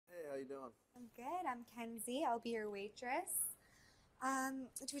doing? I'm good. I'm Kenzie. I'll be your waitress.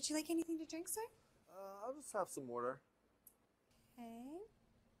 Would you like anything to drink, sir? I'll just have some water. Okay.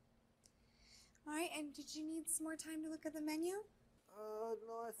 All right, and did you need some more time to look at the menu?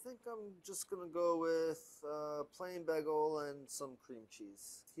 No, I think I'm just gonna go with plain bagel and some cream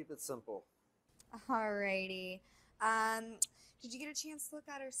cheese. Keep it simple. Alrighty. Um, did you get a chance to look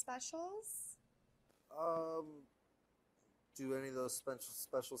at our specials? Um, do any of those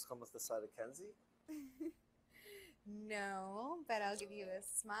specials come with the side of Kenzie? No, but I'll give you a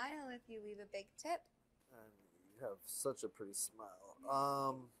smile if you leave a big tip. And you have such a pretty smile.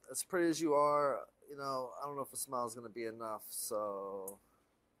 As pretty as you are, I don't know if a smile is gonna be enough. So,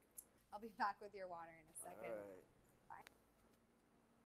 I'll be back with your water in a all second. right.